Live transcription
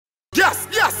Gas.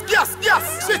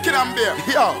 Chicken and beer.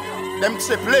 Yo, them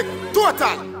chip lick.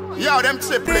 Total. Yo, them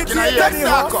chip lick in a year.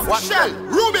 What? Shell.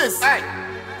 Rubies. Hey.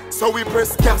 So we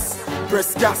press gas.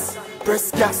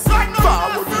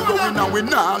 Forward we going and we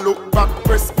now look back.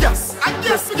 Press gas.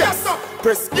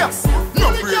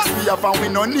 No brakes we have and we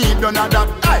no need none of that.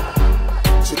 Hey.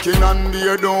 Chicken and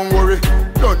beer, don't worry.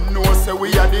 Don't know say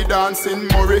we are the dancing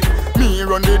Murray. Me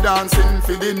run the dancing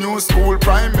for the new school,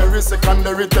 primary,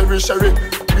 secondary, tertiary.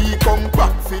 We come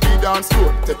back for the dance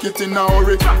floor, take it in a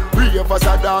hurry. Ravers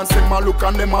are dancing, my look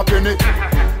and them a penny.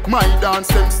 My dance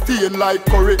them stain like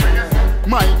curry.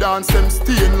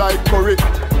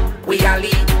 We are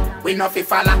lead, we no fi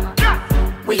follow.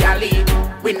 We are lead,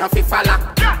 we no fi follow.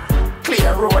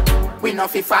 Clear road, we no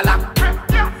fi follow.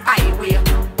 Highway,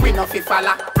 we no fi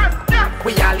follow.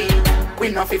 We are lead,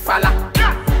 we no fi follow.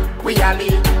 We are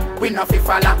lead, we no fi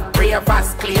follow.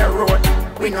 Ravers, clear road,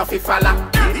 we no fi follow.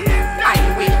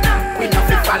 Highway, we no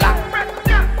fi follow.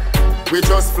 We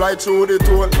just fly through the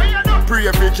toll. Pray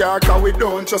every car cause we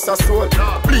don't trust a soul.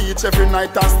 Bleach every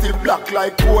night and still black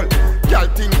like coal. Girl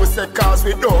think we say cars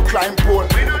we don't climb pole.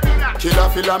 Killer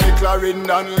filler me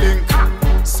Clarendon link.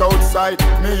 Southside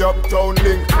me uptown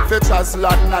link. Fetchers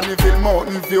Latin and Evil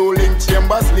Mountain View link.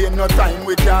 Chambers Lane no time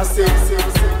we can't sing.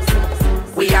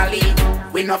 We are lead,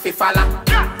 we no fi follow.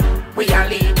 We are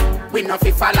lead, we no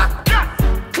fi follow.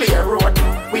 Clear road,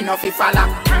 we no fi follow.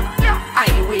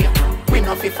 Highway, we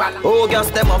no fi follow. Oh, gas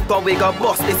them up, cause we got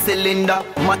bust the cylinder.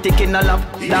 Matic in a lap,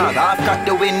 dog, I've cut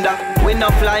the window. We no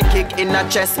fly kick in a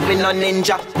chest, we no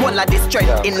ninja. One of the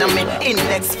strength in a mid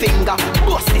index finger.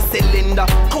 Bust the cylinder,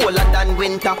 colder than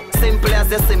winter. Simple as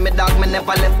you see me, dog, me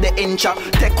never left the incha.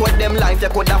 Take with them life, you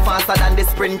coulda faster than the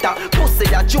sprinter. Pussy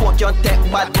a joke, you take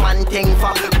bad man thing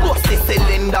for. Bust the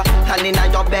cylinder, turn in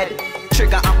your bed.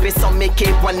 Trigger happy, so me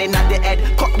keep one in at the head.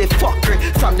 Cut the fuckery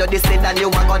from your this and you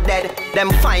are got dead.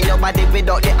 Them find your body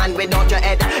without the hand, without your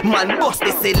head. Man, bust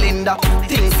the cylinder,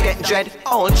 things get dread.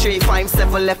 All 3, 5,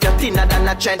 7 left you thinner than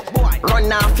a thread.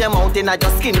 Run off your mouth in your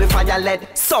skin with fire lead.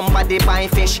 Somebody buy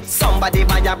fish, somebody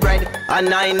buy your bread. A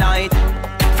night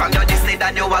from your this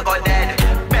and you are got dead.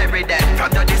 Bury dead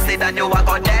from your this and you are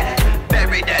got dead.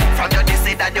 Bury dead from your this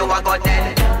and you are got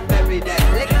dead.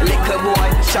 Little boy,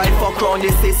 shy fuck round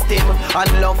the system. And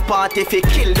love party if you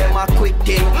kill them a quick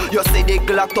thing. You see the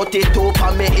Glock 32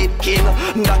 for me hit king.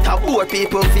 That a poor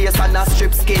people face and a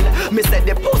strip skin. Me say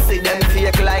the pussy them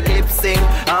fake like lip sing.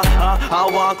 I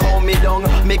walk home me down.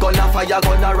 Me gonna fire,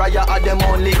 gonna riot at them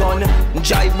only gun.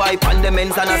 Jive by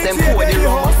pandemons and as them pour the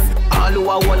rum. All who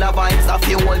are all a vibes a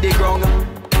few hold the ground.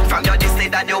 From your this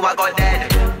that you are got dead.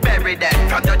 Bury dead.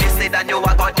 From your this that you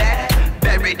are got dead.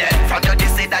 Bury dead. From your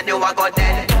this that you are got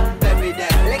dead. Bury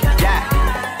dead. Yeah.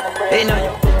 Hey no.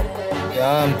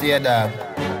 Yeah, I'm dear dog.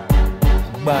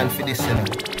 Born for this, you know.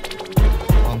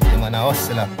 I'm the man a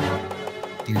hustler.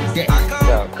 Till death.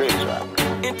 Yeah, great job.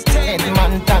 Head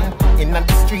man tan in the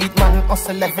street, man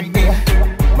hustle every day.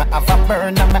 Me have a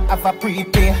burn and me have a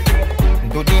prepay.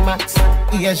 Do the max,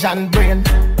 Asian brain.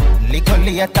 Little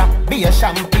later, be a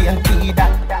champagne, tea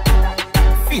that.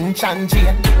 Finch and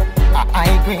Jane. A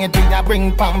high grade, we a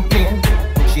bring pamphlet.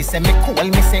 She say me cool,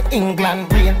 me say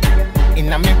England rain.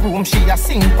 Inna me room, she a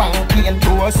sing pamphlet.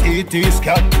 Do a CT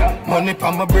scan, money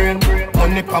pa my brain,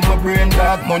 money pa my brain,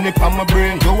 dog, money pa my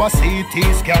brain. Do a CT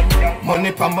scan,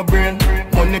 money pa my brain,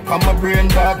 money pa my brain,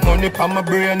 dog, money pa my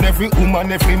brain. Every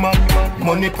woman, every man,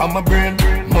 money pa my brain,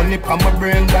 money pa my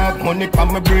brain, dog, money pa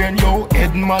my brain. Yo,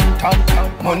 Edmonton,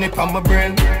 money pa my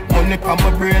brain, money pa my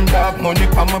brain, dog, money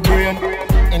pa my brain.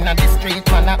 Inna the street,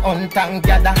 man a hunt and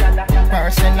gather.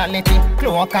 Personality,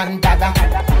 cloak and dagger.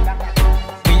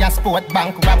 We a sport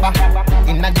bank robber.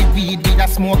 Inna the weed, we a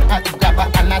smoke at grabber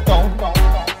and a tongue.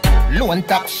 Lone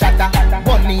top shatter.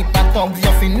 Bunny for thugs,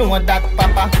 you fi know that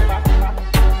papa.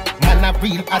 Man a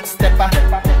real hot stepper.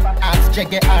 Ask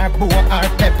Jaggy or Bo or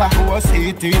Pepper. Do a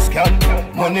CT scan,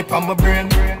 money pa my brain,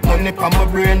 money pa my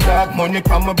brain, dog, money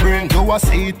pa my brain. Do a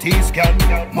CT scan,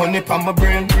 money pa my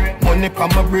brain, money pa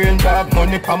my brain, dog,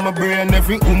 money pa my brain.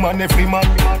 Every woman, every man,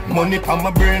 money pa my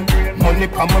brain, money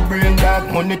pa my brain, dog,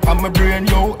 money pa my brain.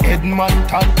 Yo,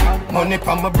 Edmonton, money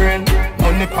pa my brain,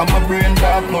 money pa my brain,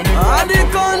 dog, money pa my brain. The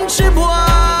country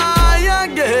boy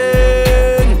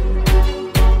again.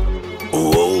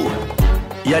 Oh,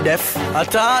 yeah, deaf.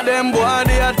 Attack them boy,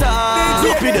 they attack.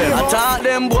 Dopey them. Attack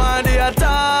them boy, they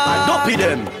attack. Dopey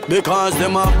them because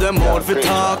them have them mouth for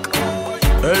talk.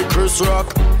 Hey, Chris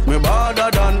Rock, me badder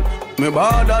than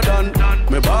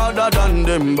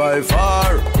them by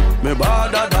far. Me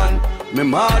badder than me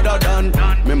madder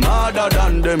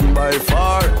than them by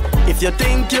far. If you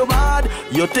think you bad,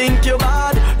 you think you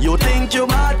bad,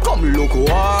 come look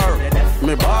war.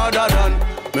 me badder than,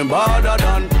 me badder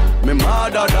than, me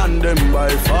madder than them by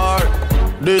far.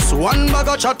 This one bag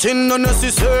of chatting no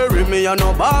necessary. Me a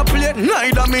no bar plate,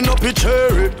 neither me no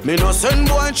picture. Me no send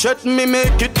boy chat, me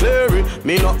make it clear.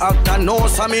 Me no actor, no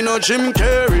so me no Jim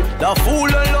Carrey. The fool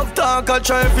I love talk, I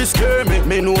try if he scare me.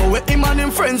 Me know where him and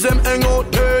him friends them hang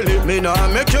out daily. Me no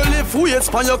make you lift weights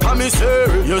for your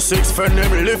commissary. Your six friend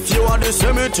them lift you at the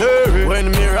cemetery. When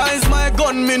me rise my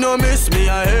gun, me no miss me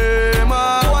a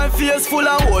aimer. Boy face full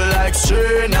of hole like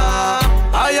strainer.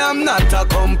 I am not a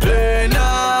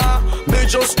complainer. Me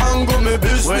just angle me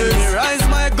business. When me rise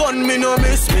my gun, me no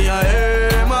miss me a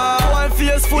aimer. One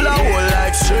face full of hole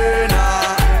like strainer.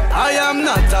 I am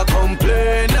not a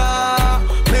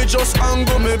complainer. Me just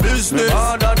angle me business. Me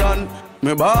badder than,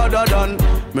 me badder than,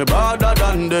 me badder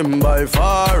than them by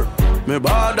far. Me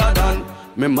badder than,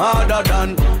 me madder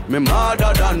than, me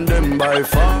madder than them by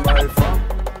far.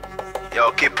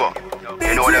 Yo, keep up.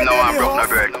 You know them now I'm broke no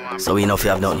bread. So we know if you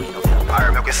have nothing.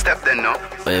 Alright, make we step then now.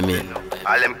 What you mean?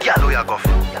 All them gyal we a go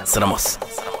for. Cinemas.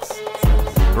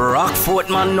 Rockfort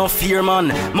man, no fear man.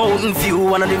 Mountain View,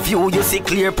 one of the view you see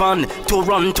clear pan.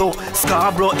 Toronto,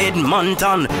 Scarborough,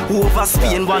 Edmonton. Over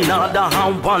Spain, one other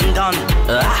and one done.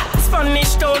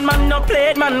 Spanish town man, no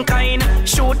played mankind.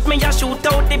 Shoot me, ya shoot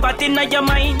out the bat in your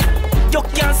mind. You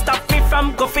can't stop me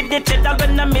from go for the cheddar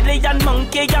when a million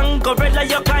monkey and gorilla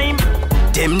you climb.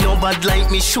 Them no bad like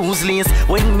me shoes lace.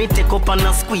 When me take up and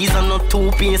a squeeze and a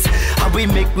two-piece, I will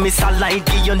make me salad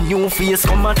give you new face.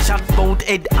 Come and chat about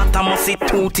head at a must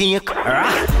two take.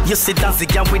 You sit and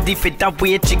zig with the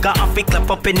featherweight trigger. I fi clap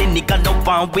up any nigga no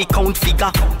one we count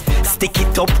figure. Stick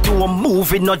it up to a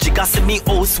movie no jigger. See me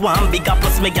house one bigger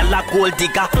plus me gal a gold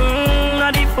digger.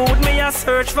 Now the food me a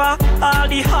search for. All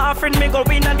the offering me go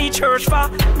in a the church for.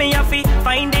 Me a fi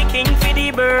find the king for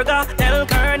the burger. Tell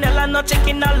Colonel I no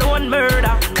chicken alone murder.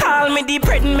 Call me the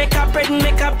bread maker, bread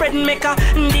maker, bread maker.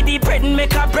 The bread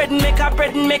maker, bread maker,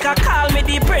 bread maker. Call me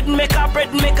the bread maker,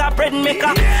 bread maker, bread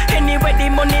maker. Anyway the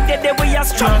money that we are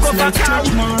strong over cow.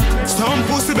 Some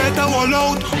pussy better wall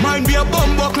out. Mine be a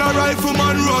bomb buckler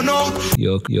rifleman run out.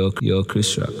 Yo,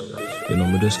 Chris Rock. You know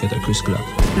me just get a Chris Clark.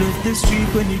 Left the street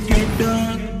when it get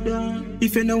dark.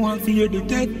 If you no want to hear the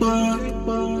tech bar.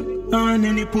 And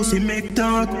any pussy make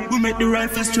talk. We make the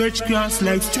rifle stretch grass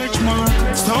like stretch mark.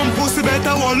 Some pussy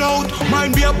better wall out.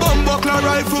 Mine be a bomb buckler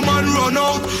rifleman run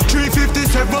out.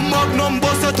 357 Magnum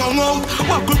bust a tongue out.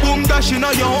 Buckle boom dash in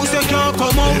a your house you can't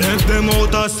come out. Left them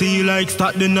out a sea like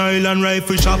Staten Island.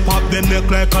 Rifle shot pop them neck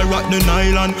like a rotten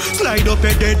island. Slide up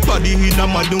a dead body in a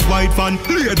mad white van.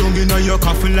 Lay down in a your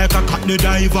coffin like a cat in a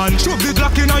dive van. Shove the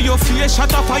Glock in a your face.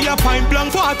 Shot a fire pine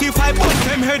blank. 45 bust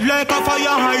them head like a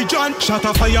fire hydrant. Shot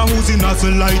a fire in as a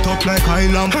light up like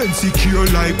Highland. And secure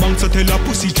like bounce so tell a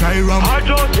pussy try ram. I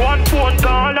just one phone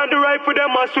call and the rifle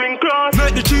them a swing cross.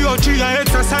 Make the 303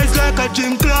 exercise like a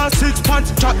gym class. 6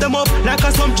 pants chop them up like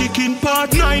a some chicken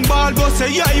pot. 9 ball go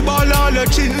say yeah ball all a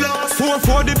chin loss. 4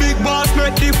 for the big boss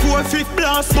make the 4-5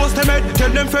 blast. Bust them head tell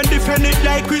them friend defend it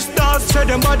like Chris Stars. Say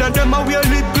them bad and them a wear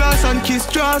lip glass and kiss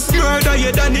straws. Murder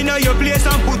you done in your place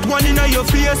and put one in your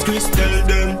face. Chris tell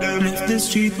them left the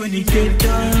street when it get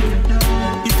dark.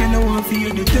 If you no want to hear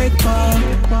the tech bar.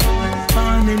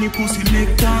 And any pussy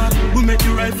make talk. We make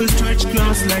the rifle stretch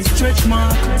glass like stretch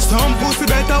mark. Some pussy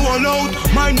better wall out.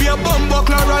 Mine be a bomb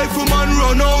buckler rifleman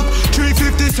run out.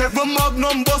 357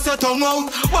 Magnum bust a tongue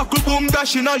out. Buckle boom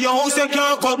dash in a your house you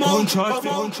can't come out.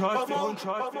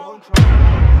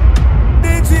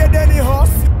 DJ Denny Hus.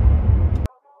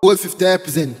 Whole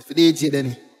 50% for DJ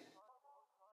Denny.